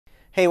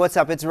Hey, what's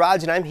up? It's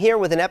Raj, and I'm here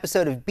with an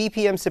episode of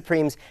BPM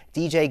Supreme's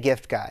DJ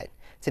Gift Guide.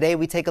 Today,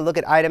 we take a look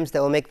at items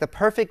that will make the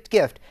perfect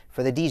gift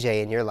for the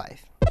DJ in your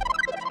life.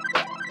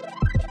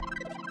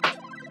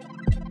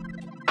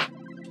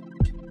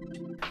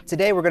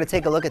 Today, we're going to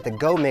take a look at the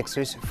Go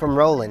mixers from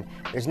Roland.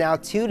 There's now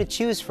two to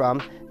choose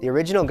from, the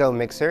original Go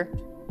mixer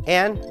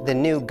and the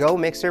new Go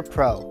Mixer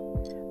Pro.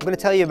 I'm going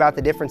to tell you about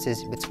the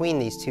differences between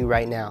these two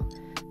right now.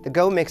 The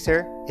Go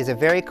Mixer is a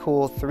very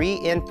cool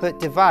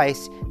 3-input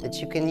device that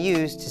you can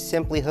use to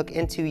simply hook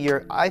into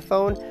your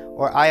iPhone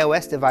or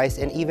iOS device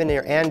and even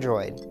your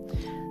Android.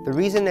 The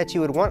reason that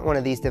you would want one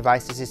of these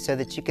devices is so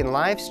that you can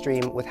live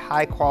stream with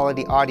high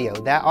quality audio.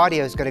 That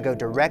audio is going to go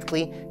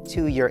directly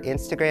to your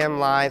Instagram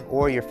Live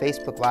or your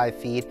Facebook Live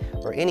feed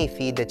or any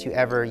feed that you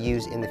ever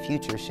use in the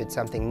future should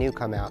something new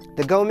come out.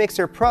 The Go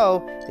Mixer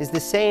Pro is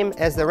the same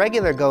as the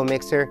regular Go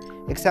Mixer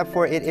except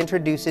for it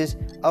introduces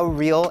a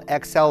real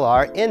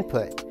XLR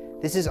input.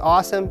 This is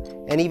awesome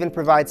and even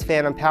provides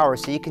phantom power,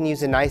 so you can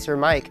use a nicer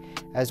mic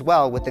as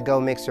well with the Go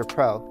Mixer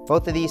Pro.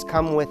 Both of these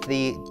come with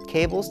the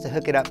cables to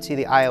hook it up to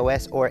the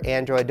iOS or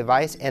Android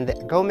device, and the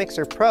Go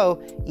Mixer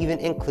Pro even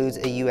includes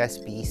a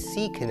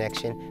USB-C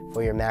connection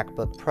for your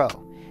MacBook Pro.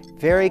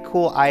 Very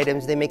cool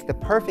items. They make the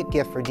perfect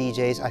gift for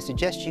DJs. I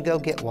suggest you go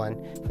get one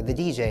for the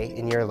DJ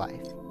in your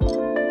life.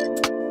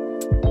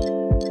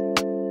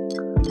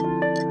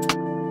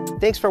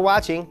 Thanks for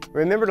watching.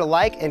 Remember to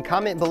like and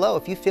comment below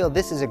if you feel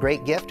this is a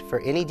great gift for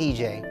any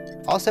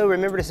DJ. Also,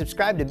 remember to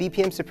subscribe to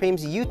BPM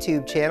Supreme's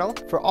YouTube channel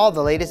for all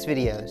the latest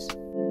videos.